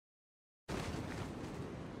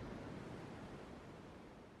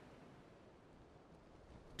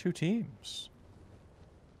2 teams.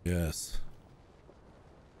 Yes.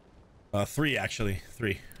 3 actually.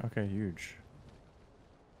 3. Okay, huge.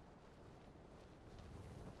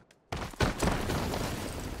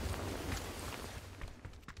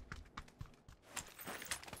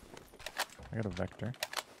 I got a vector.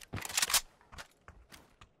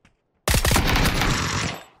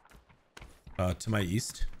 To my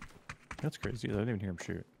east. That's crazy. I didn't even hear him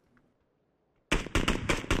shoot.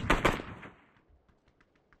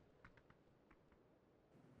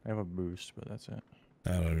 I have a boost, but that's it.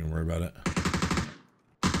 I don't even worry about it.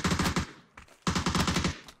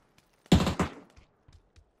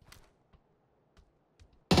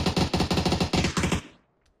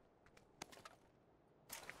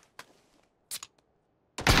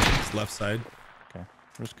 It's left side. Okay.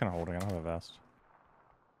 We're just kind of holding. I don't have a vest.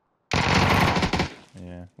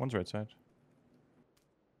 Yeah. One's right side.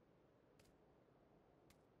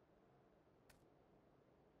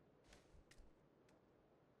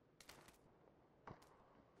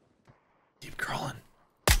 Keep crawling.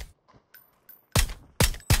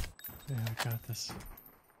 Yeah, I got this.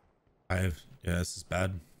 Yeah, this is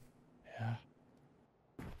bad. Yeah.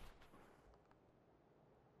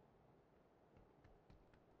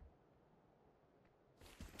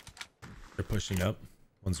 They're pushing up.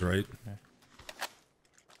 One's right. Okay.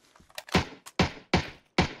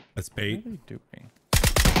 That's bait. What are they doing?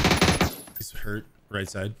 He's hurt. Right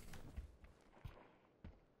side.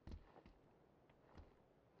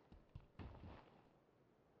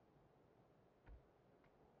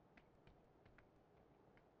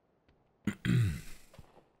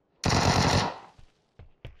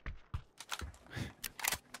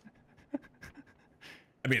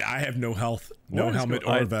 I mean, I have no health, no helmet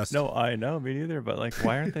or vest. No, I know, me neither. But like,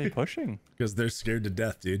 why aren't they pushing? Because they're scared to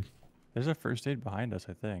death, dude. There's a first aid behind us,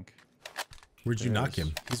 I think. Where'd you knock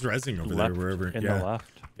him? He's rezzing over there, wherever. In the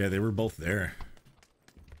left. Yeah, they were both there.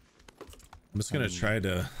 I'm just gonna try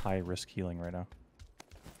to high risk healing right now.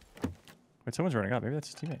 Wait, someone's running up. Maybe that's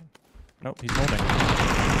his teammate. Nope, he's holding.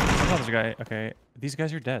 I thought there's a guy. Okay, these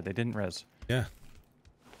guys are dead. They didn't res. Yeah.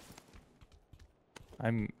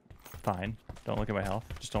 I'm fine. Don't look at my health.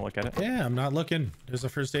 Just don't look at it. Yeah, I'm not looking. There's a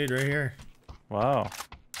first aid right here. Wow.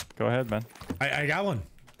 Go ahead, man. I got one.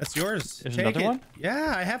 That's yours. There's Take another it. one?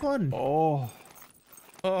 Yeah, I have one. Oh.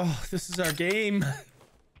 Oh, this is our game.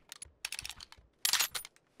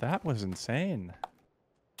 That was insane.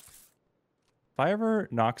 If I ever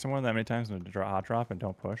knock someone that many times in a hot drop and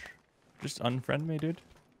don't push, just unfriend me, dude.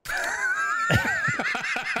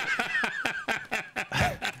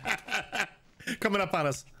 Coming up on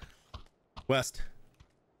us. West.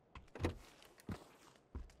 In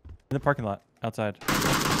the parking lot, outside.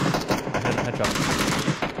 Headshot.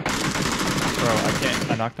 Bro, I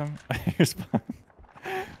can't. I knocked him. Here's fine.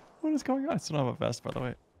 What is going on? I still don't have a vest, by the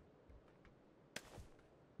way.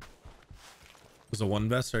 There's a one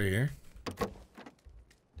vest right here.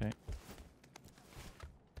 Okay.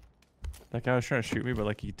 That guy was trying to shoot me, but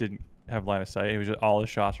like he didn't have line of sight. It was just all his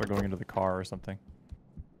shots were going into the car or something.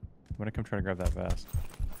 I'm gonna come try to grab that vest.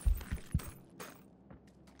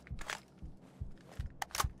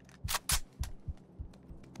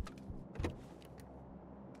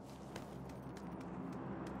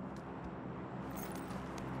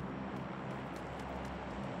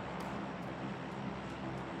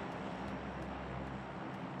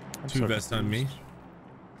 Two vests on me.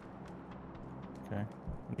 Okay.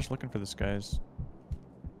 I'm just looking for this guy's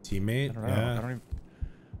teammate. I don't know. Yeah.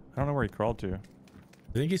 I don't know where he crawled to.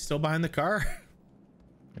 I think he's still behind the car.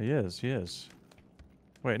 He is. He is.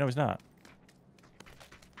 Wait, no, he's not.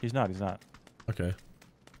 He's not. He's not. Okay.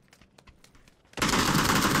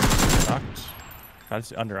 Knocked.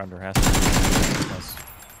 That's under has to be. Nice.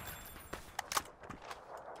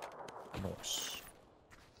 Nice.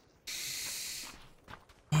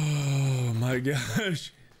 Oh my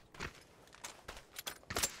gosh.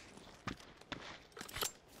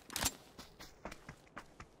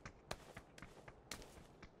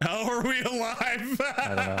 How are we alive? I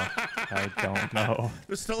don't know. I don't know.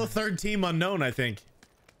 There's still a third team unknown, I think.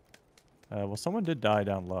 Well, someone did die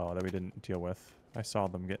down low that we didn't deal with. I saw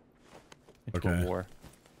them get into a war.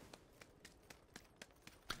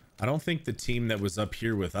 I don't think the team that was up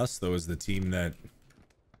here with us, though, is the team that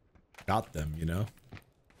got them, you know?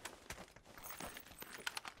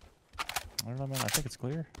 I don't know, man. I think it's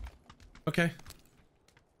clear. Okay.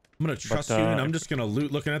 I'm gonna trust you, and I'm just gonna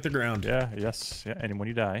loot looking at the ground. Yeah, yes. Yeah, and when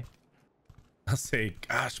you die... I'll say,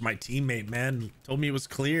 gosh, my teammate, man, told me it was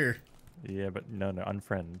clear. Yeah, but no,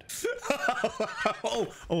 unfriend. oh,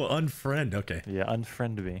 unfriend. Okay. Yeah,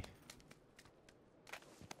 unfriend me.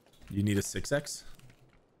 You need a 6x?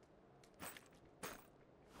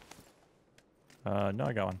 No,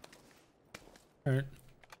 I got one. All right.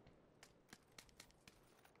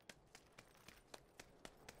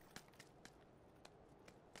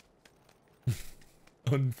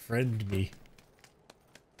 Unfriend me.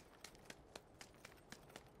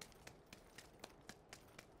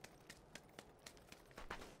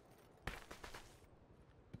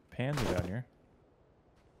 Pans are down here.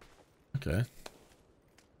 Okay.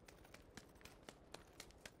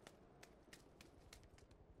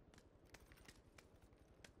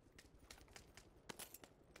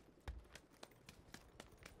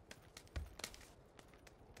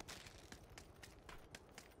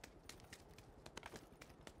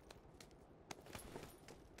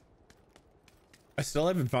 I still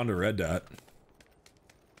haven't found a red dot.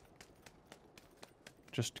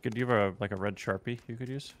 Just could you have a red Sharpie you could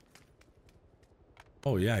use?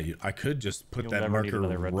 Oh yeah, I could just put You'll that never need marker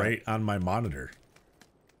another red right on my monitor.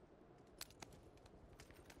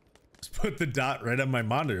 Just put the dot right on my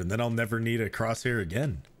monitor, and then I'll never need a crosshair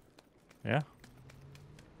again. Yeah.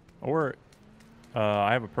 Or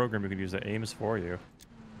I have a program you could use that aims for you.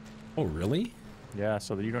 Oh really? Yeah,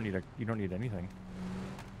 so that you don't need anything.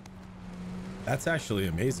 That's actually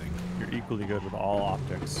amazing. You're equally good with all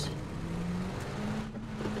optics.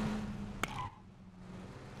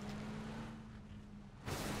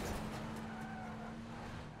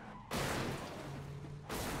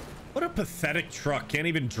 What a pathetic truck. Can't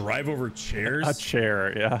even drive over chairs. A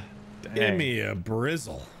chair, yeah. Dang. Give me a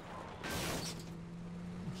brizzle.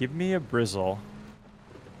 Give me a brizzle.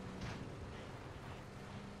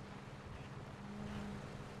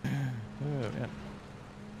 Oh, man.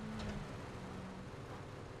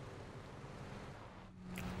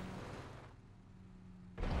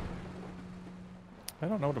 I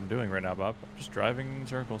don't know what I'm doing right now, Bob. I'm just driving in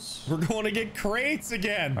circles. We're going to get crates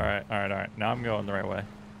again. All right, all right, all right. Now I'm going the right way.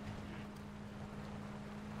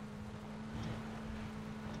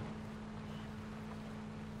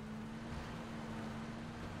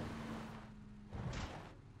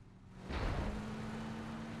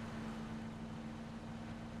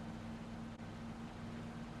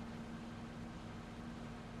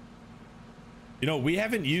 You know, we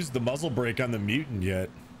haven't used the muzzle brake on the mutant yet.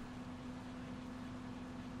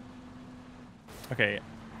 Okay,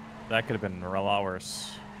 that could have been a lot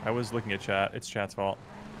worse. I was looking at chat. It's chat's fault.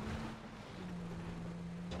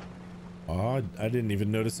 Oh, I didn't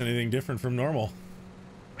even notice anything different from normal.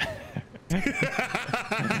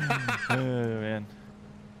 Oh, man.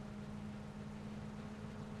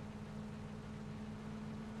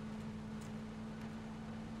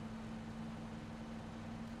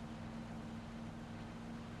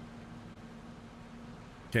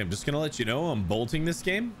 Okay, I'm just gonna let you know I'm bolting this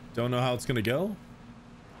game. Don't know how it's gonna go.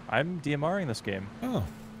 I'm DMRing this game. Oh.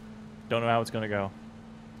 Don't know how it's gonna go.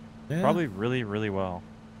 Yeah. Probably really, really well.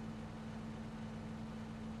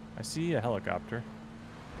 I see a helicopter.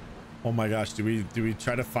 Oh my gosh, do we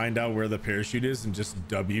try to find out where the parachute is and just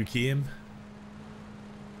W key him?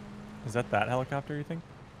 Is that helicopter, you think?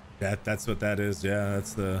 That's what that is. Yeah,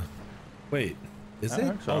 that's the. Wait, is I it?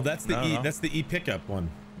 think so. Oh, that's the No. That's the E pickup one.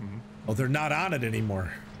 Mm-hmm. Oh, they're not on it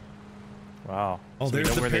anymore. Wow. Oh, So we there's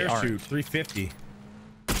know the where they aren't. parachute. 350.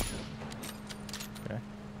 Okay.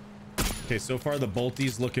 Okay, so far the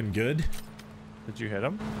bolty's looking good. Did you hit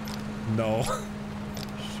him? No.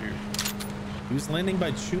 Shoot. He was landing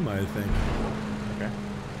by Chuma, I think. Okay.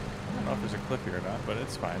 I don't know if there's a cliff here or not, but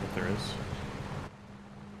it's fine if there is.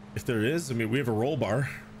 If there is, I mean, we have a roll bar.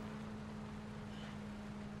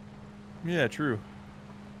 Yeah, true.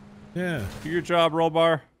 Yeah. Do your job, roll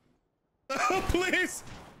bar. Oh, please.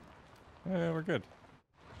 Yeah, we're good.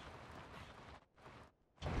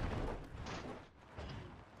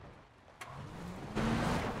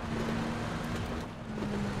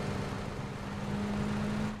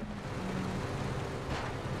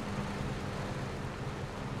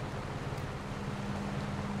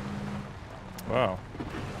 Wow.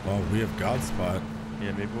 Oh, we have God spot.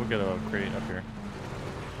 Yeah, maybe we'll get a crate up here.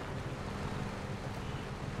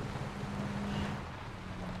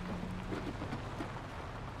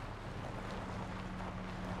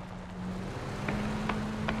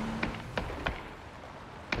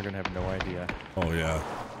 They're gonna have no idea. Oh yeah.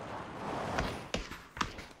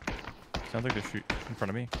 Sounds like they're shooting in front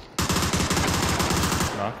of me.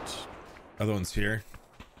 Knocked. Other one's here.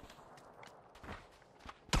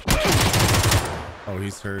 Oh,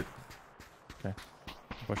 he's hurt. Okay.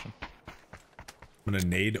 I'm pushing. I'm gonna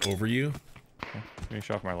nade over you. Okay. Give me a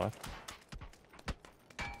shot from my left.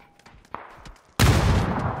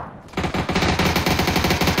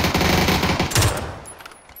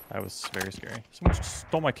 That was very scary. Someone just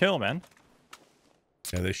stole my kill, man.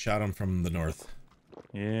 Yeah, they shot him from the north.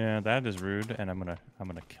 Yeah, that is rude, and I'm gonna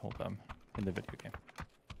kill them in the video game.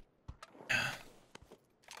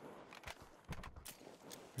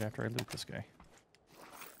 Right after I loot this guy.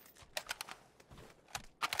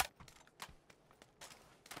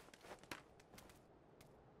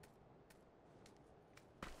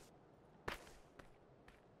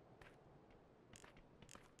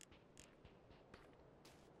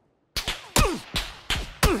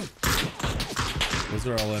 Those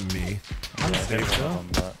are all on me. I'm Yeah, I hit safe one though. of them,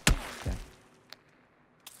 but okay.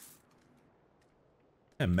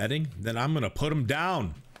 And medding? Then I'm gonna put him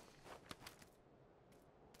down.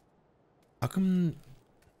 How come?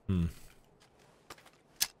 Is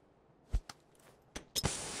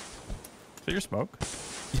that your smoke?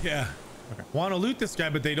 Yeah. Okay. Want to loot this guy,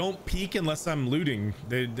 but they don't peek unless I'm looting.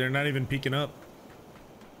 They're not even peeking up.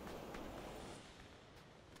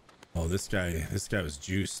 Oh, this guy was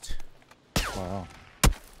juiced. Wow.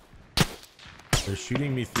 They're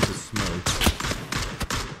shooting me through the smoke.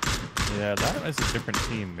 Yeah, that is a different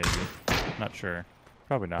team, maybe. Not sure.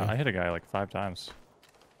 Probably not. I hit a guy like 5 times.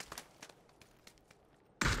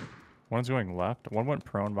 One's going left. One went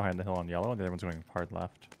prone behind the hill on yellow, and the other one's going hard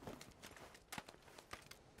left.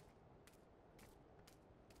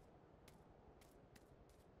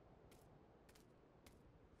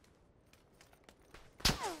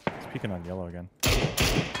 He's peeking on yellow again.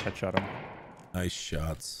 Headshot him. Nice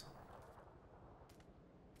shots.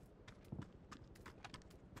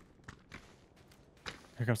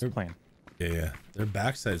 Here comes the plane. Yeah. Their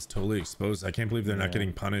backside is totally exposed. I can't believe they're not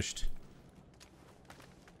getting punished.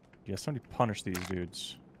 Yeah, somebody punish these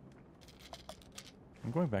dudes.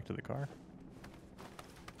 I'm going back to the car.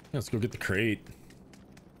 Let's go get the crate.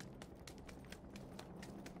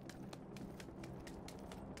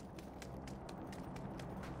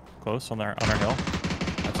 Close on our hill.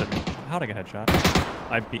 That's it. How'd I get headshot?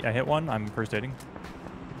 I hit one. I'm first aiding.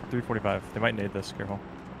 345. They might nade this. Careful.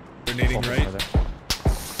 They're nading right.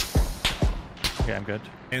 Okay, I'm good.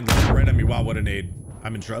 And they're right on me. Wow, what a nade.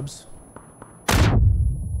 I'm in shrubs.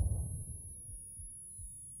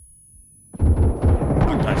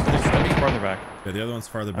 Nice. He's farther back. Yeah, the other one's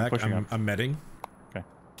farther back. pushing up. I'm medding. Okay.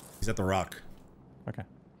 He's at the rock. Okay.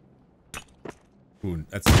 Ooh,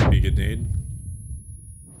 that's gonna be a good nade.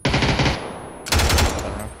 I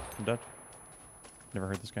don't know. I'm dead. Never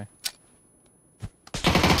heard this guy.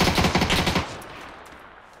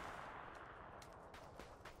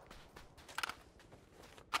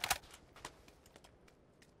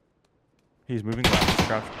 He's moving left.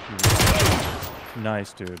 Crouch.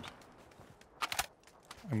 Nice, dude.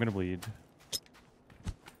 I'm gonna bleed.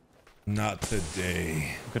 Not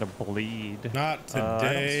today. I'm gonna bleed. Not today. I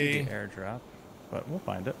don't see the airdrop, but we'll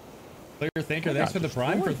find it. Player Thinker, thanks for the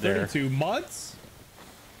prime for 32 months.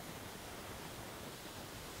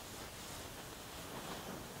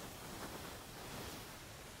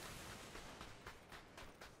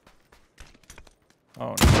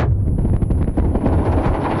 Oh no.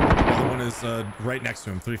 The other one is right next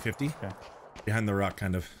to him, 350. Okay. Behind the rock,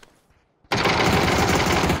 kind of.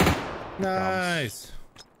 Nice.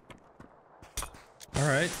 All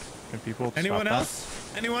right. Can people Anyone stop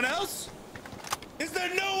else? Anyone else? Is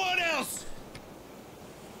there no one else?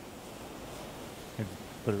 that?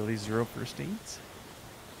 Literally 0 first aids.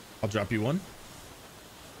 I'll drop you one.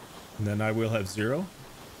 And then I will have 0.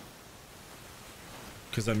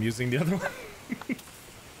 Because I'm using the other one.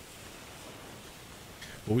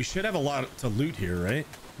 Well, we should have a lot to loot here, right?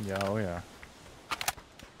 Yeah, oh yeah.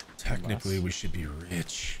 Technically, we should be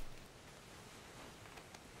rich.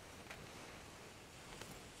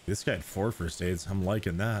 This guy had 4 first aids. I'm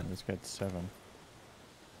liking that. This guy's 7.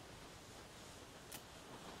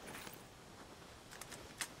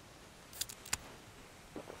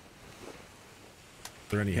 Are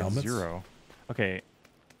there any helmets? 0. Okay,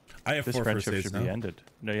 I have this 4 first friendship aids should now. be ended.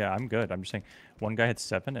 No, yeah, I'm good. I'm just saying, one guy had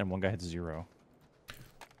 7 and one guy had 0.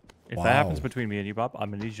 If that happens Wow. between me and you, Bob,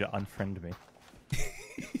 I'm gonna need you to unfriend me.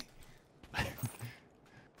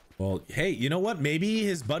 Well, hey, you know what? Maybe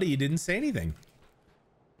his buddy didn't say anything.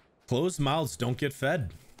 Closed mouths don't get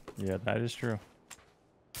fed. Yeah, that is true.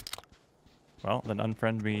 Well, then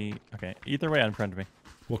unfriend me. Okay, either way, unfriend me.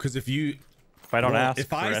 Well, because if you... If I don't well, ask if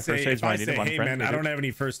for I first say, aids if when I I need say, them, hey unfriend man, me, I don't dude. have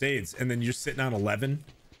any first aids, and then you're sitting on 11,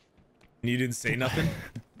 and you didn't say nothing.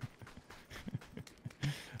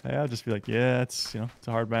 Yeah, I'll just be like, yeah, it's it's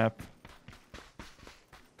a hard map.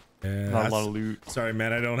 Yeah, Not a lot of loot. Sorry,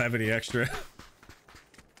 man, I don't have any extra.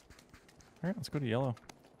 All right, let's go to yellow.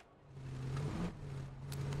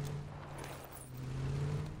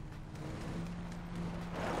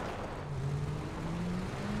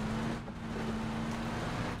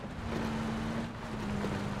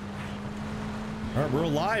 All right, we're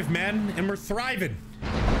alive, man, and we're thriving.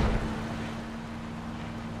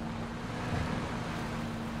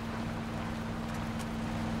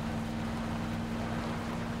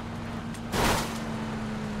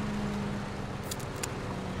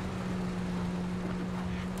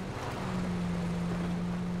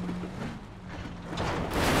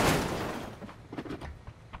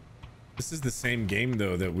 This is the same game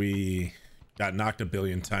though that we got knocked a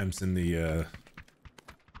billion times in the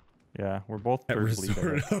Yeah, we're both third bleed.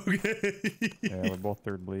 Okay. Yeah, we're both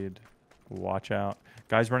third bleed. Watch out.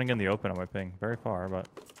 Guys running in the open on my ping. Very far, but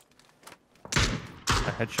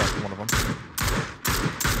I headshot one of them.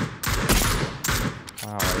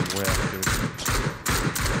 Wow, I whiffed, dude.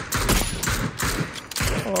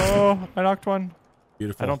 Oh, I knocked one.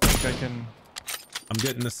 Beautiful. I don't think I can. I'm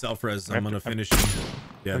getting the self-res. I'm gonna finish him.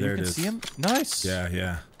 Yeah, there it is. You can see him? Nice. Yeah,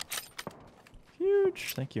 yeah.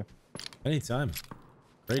 Huge. Thank you. Anytime.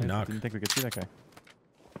 Great knock. Didn't think we could see that guy.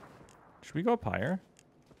 Should we go up higher?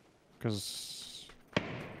 Because I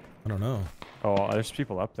don't know. oh, there's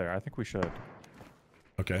people up there. I think we should.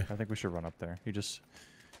 Okay. I think we should run up there. He just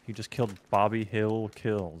killed Bobby Hill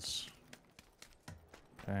kills.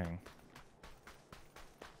 Dang.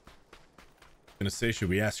 Gonna say, should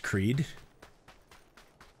we ask Creed?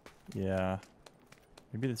 Yeah.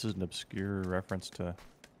 Maybe this is an obscure reference to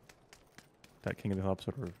that King of the Hill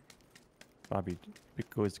episode where Bobby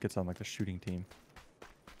always gets on like the shooting team.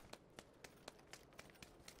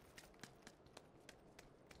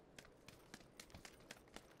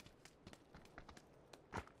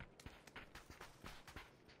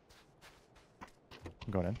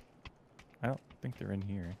 I'm going in. I don't think they're in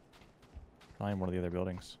here. Probably in one of the other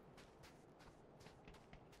buildings.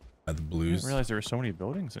 At the I blues. didn't realize there were so many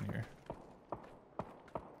buildings in here.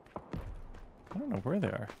 I don't know where they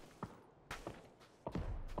are.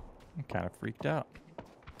 I'm kind of freaked out.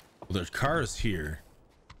 Well, there's cars here.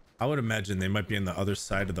 I would imagine they might be on the other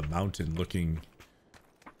side of the mountain looking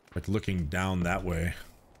down that way.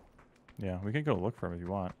 Yeah, we can go look for them if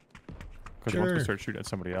you want. Because Sure. once we start shooting at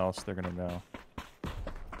somebody else, they're going to know.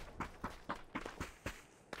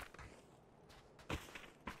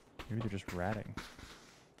 Maybe they're just ratting.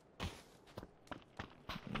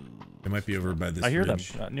 They might be over by this I hear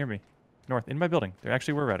ridge. them near me. North, in my building. They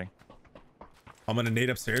actually were ratting. I'm gonna nade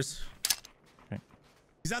upstairs. Okay.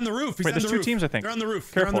 He's on the roof. He's Wait, on there's the two roof. teams, I think. They're on the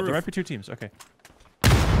roof. Careful, They're on the there roof. might be two teams. Okay.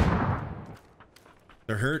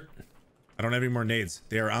 They're hurt. I don't have any more nades.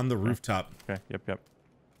 They are on the rooftop. Okay, yep.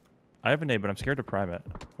 I have a nade, but I'm scared to prime it.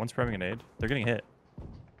 One's priming a nade. They're getting hit.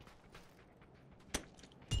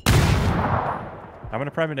 I'm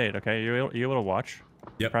gonna prime a nade, okay? You able to watch?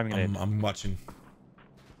 Yep, Priming a nade. I'm watching.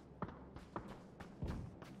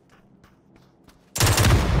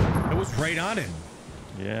 It was right on him.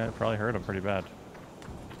 Yeah, it probably hurt him pretty bad.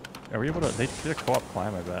 Are we able to... They did a co-op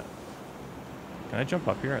climb, I bet. Can I jump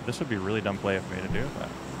up here? This would be a really dumb play for me to do, but...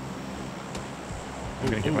 I'm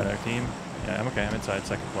gonna get my other team. Yeah, I'm okay. I'm inside,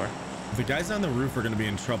 second floor. The guys on the roof are gonna be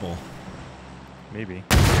in trouble. Maybe.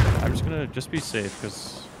 I'm just gonna be safe,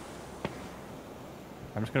 because...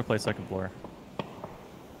 I'm just gonna play second floor.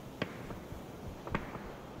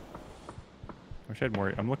 Wish I had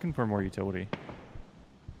more... I'm looking for more utility.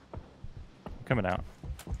 I'm coming out.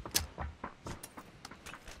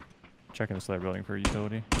 Checking this other building for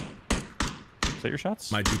utility. Is that your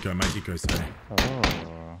shots? My decoy, sorry.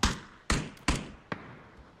 Oh.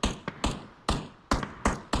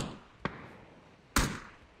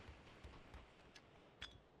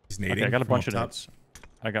 He's nading. Okay, I got a from bunch up of top. nades.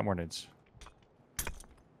 I got more nades.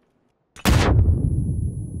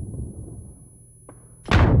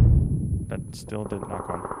 That still didn't knock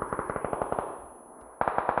on.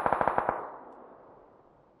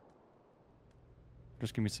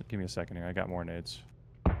 Just give me a second here. I got more nades.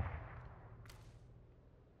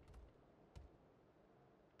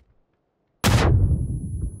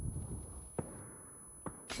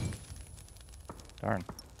 Darn.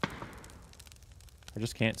 I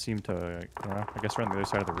just can't seem to, I don't know, I guess we're on the other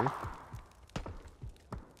side of the roof.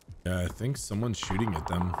 Yeah, I think someone's shooting at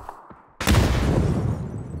them.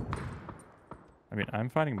 I mean, I'm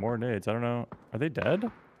finding more nades. I don't know. Are they dead?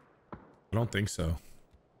 I don't think so.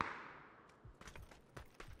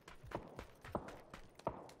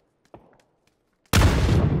 I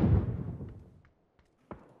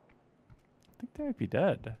think they might be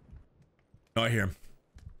dead. No, I hear him.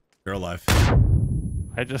 They're alive.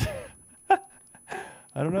 I just...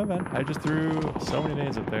 I don't know, man. I just threw so many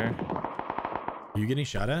nades up there. Are you getting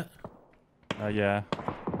shot at? Yeah.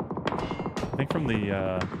 I think from the,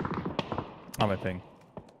 on my ping.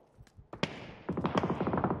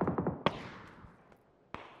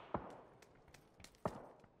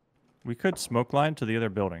 We could smoke line to the other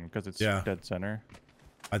building because it's dead center.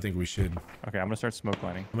 I think we should. Okay, I'm gonna start smoke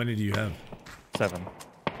lining. How many do you have? 7.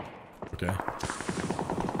 Okay.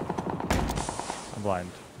 I'm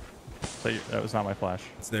blind. So that was not my flash.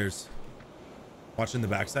 It's theirs. Watching the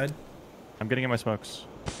backside. I'm getting in my smokes.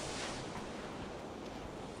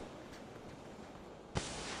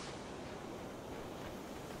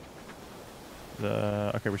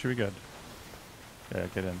 Okay, we should be good. Yeah,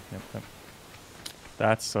 get in. Yep.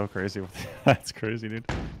 That's so crazy. That's crazy, dude.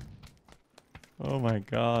 Oh my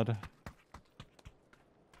god.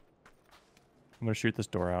 I'm gonna shoot this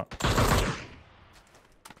door out.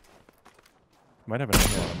 Might have an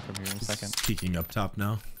angle on him from here in a second. Peeking up top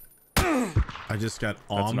now. I just got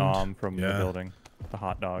ommed. That's an om from the building. The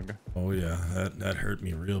hot dog. Oh yeah, that hurt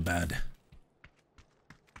me real bad.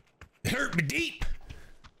 It hurt me deep.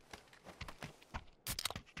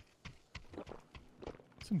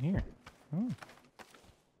 What's in here? Oh.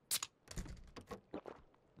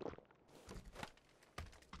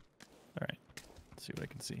 Alright. Let's see what I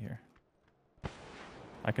can see here.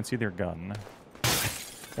 I can see their gun.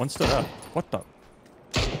 One stood up. What the? Oh,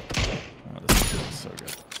 this is so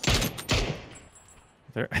good.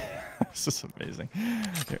 There. This is amazing.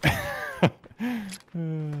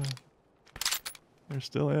 They're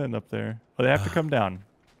still in up there. Oh, they have to come down.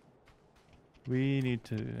 We need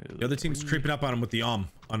to... The other team's creeping up on him with the on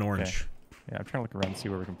orange. Okay. Yeah, I'm trying to look around and see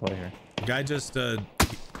where we can play here. The guy just...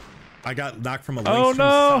 I got knocked from a lynx from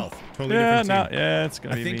south. Totally different team. Yeah, it's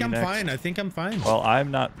gonna be me next. I think I'm fine. Well, I'm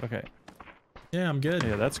not... Okay. Yeah, I'm good.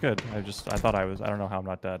 Yeah, that's good. I thought I was... I don't know how I'm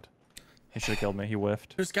not dead. He should have killed me. He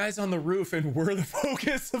whiffed. There's guys on the roof, and we're the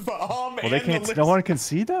focus of well, they can't... No one can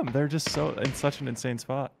see them. They're just so in such an insane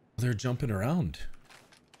spot. They're jumping around.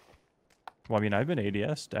 Well, I mean, I've been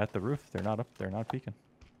ADS'd at the roof. They're not up. They're not peeking.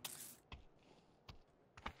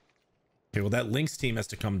 Okay, well, that Lynx team has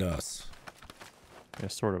to come to us. Yeah,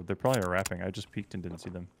 sort of. They're probably wrapping. I just peeked and didn't see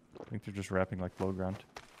them. I think they're just wrapping like low ground.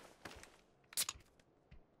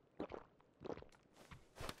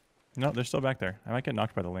 No, they're still back there. I might get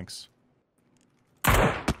knocked by the Lynx.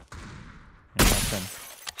 Yeah, that's in.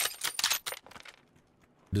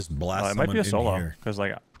 Just blast it might be a someone solo because,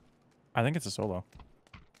 like, I think it's a solo.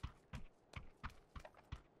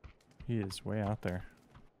 He is way out there.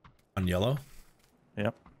 On yellow?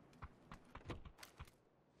 Yep.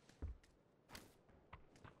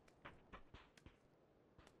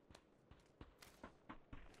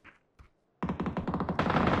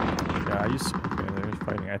 Yeah, okay, they're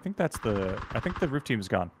fighting. I think the roof team's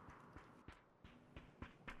gone.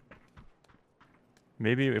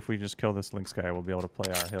 Maybe if we just kill this Lynx guy, we'll be able to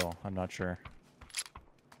play our hill. I'm not sure.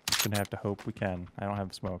 Just gonna have to hope we can. I don't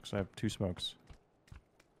have smokes. I have 2 smokes.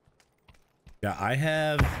 Yeah, I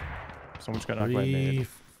have... Someone's got knocked by a nade.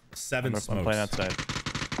 7 smokes. I'm playing outside.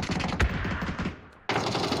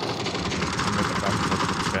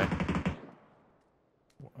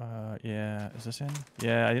 Yeah, is this in?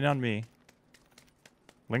 Yeah, in on me.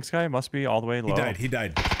 Lynx guy must be all the way low. He died. He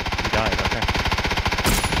died, okay.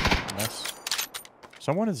 Nice.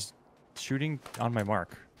 Someone is shooting on my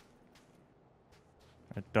mark.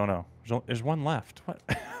 I don't know. There's one left. What?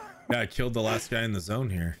 Yeah, I killed the last guy in the zone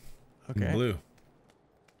here. Okay. In blue.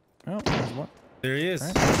 Oh, there's one. There he is. All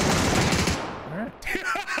right.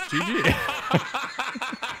 GG.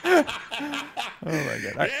 Oh my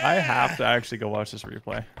god. I have to actually go watch this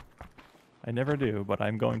replay. I never do, but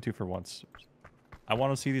I'm going to for once. I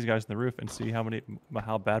want to see these guys in the roof and see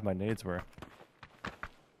how bad my nades were.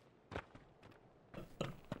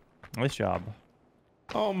 Nice job.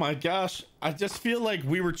 Oh my gosh. I just feel like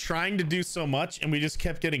we were trying to do so much and we just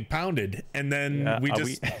kept getting pounded. And then we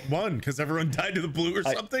just won because everyone died to the blue or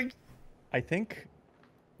something. I think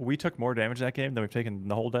we took more damage that game than we've taken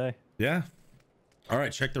the whole day. Yeah. All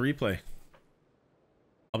right, check the replay.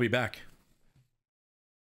 I'll be back.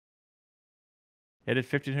 It did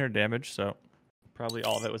 1,500 damage, so probably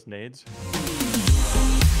all of it was nades.